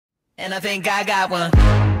And I think I got one.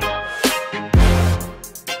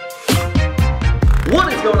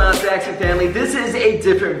 What is going on, Saxton family? This is a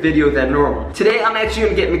different video than normal. Today I'm actually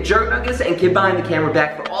going to get McJuggerNuggets and KidBehindACamera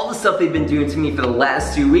back for all the stuff they've been doing to me for the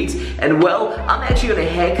last 2 weeks. And well, I'm actually going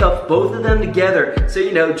to handcuff both of them together so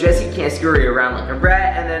you know Jesse can't scurry around like a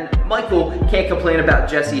rat, and then Michael can't complain about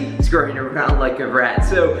Jesse scurrying around like a rat.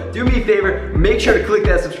 So do me a favor, make sure to click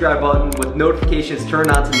that subscribe button with notifications turned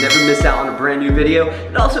on to never miss out on a brand new video.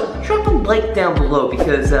 And also drop a like down below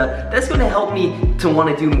because that's going to help me to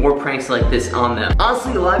want to do more pranks like this on them.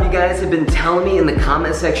 Honestly, a lot of you guys have been telling me in the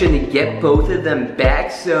comment section to get both of them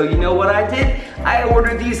back, so you know what I did? I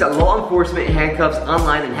ordered these law enforcement handcuffs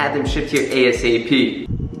online and had them shipped here ASAP.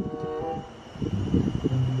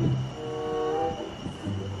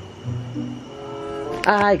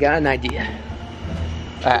 I got an idea.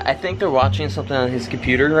 I think they're watching something on his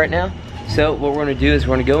computer right now, so what we're gonna do is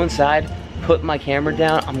we're gonna go inside, put my camera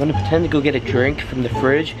down, I'm gonna pretend to go get a drink from the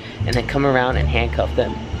fridge, and then come around and handcuff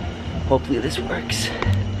them. Hopefully this works.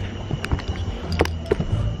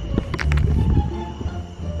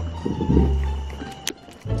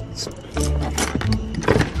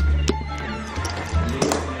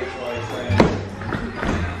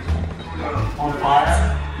 On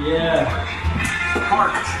fire? Yeah.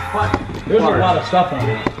 Parked. What? There's a lot of stuff on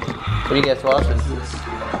it. What are you guys watching?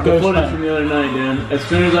 The footage from the other night, dude. As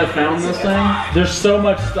soon as I found this thing, there's so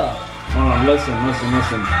much stuff. Hold on, listen.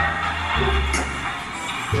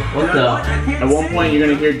 What the? At one point, you're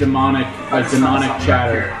gonna hear demonic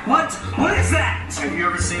chatter. What? What is that? Have you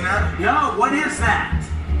ever seen that? No. What is that?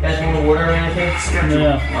 You guys want to order or anything? Schedule.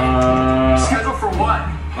 Yeah. Schedule for what?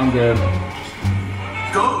 I'm good.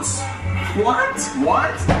 Ghost. What?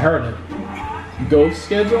 What? I heard it. Ghost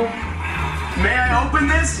schedule? May I open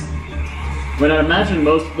this? But I imagine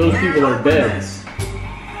those people are dead.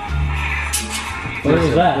 What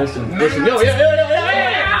is that? Listen. Yo.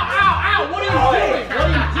 Ow! What are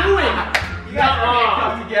you doing? You guys are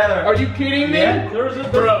come together. Are you kidding me? Yeah.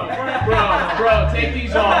 Bro, take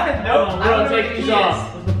these off. No, bro, take these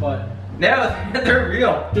off. What's the butt? No, they're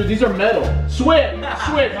real. Dude, these are metal. Swift, take these off.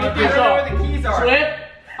 I don't know where the keys are. Swift?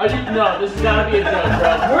 Are you? No, this has gotta be a joke,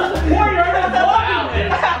 bro. Where's the point? You're already blocking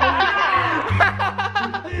this.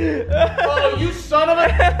 Oh, you son of a...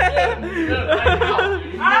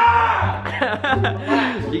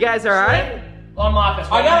 You guys alright? Unlock us.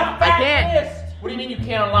 I got a fat can't. fist. What do you mean you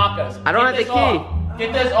can't unlock us? I don't have the key.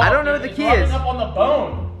 Get this off. I don't know what the key is. Up on the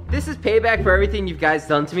bone. This is payback for everything you guys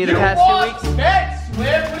done to me the past 2 weeks.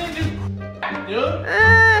 Swift. What did you do, dude?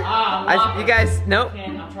 You guys, nope.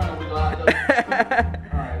 I'm trying to wiggle out.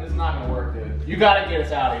 Alright, this is not gonna work, dude. You gotta get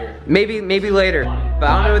us out of here. Maybe later, but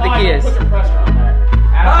I don't know what the key is. Put some pressure on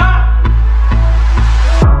there.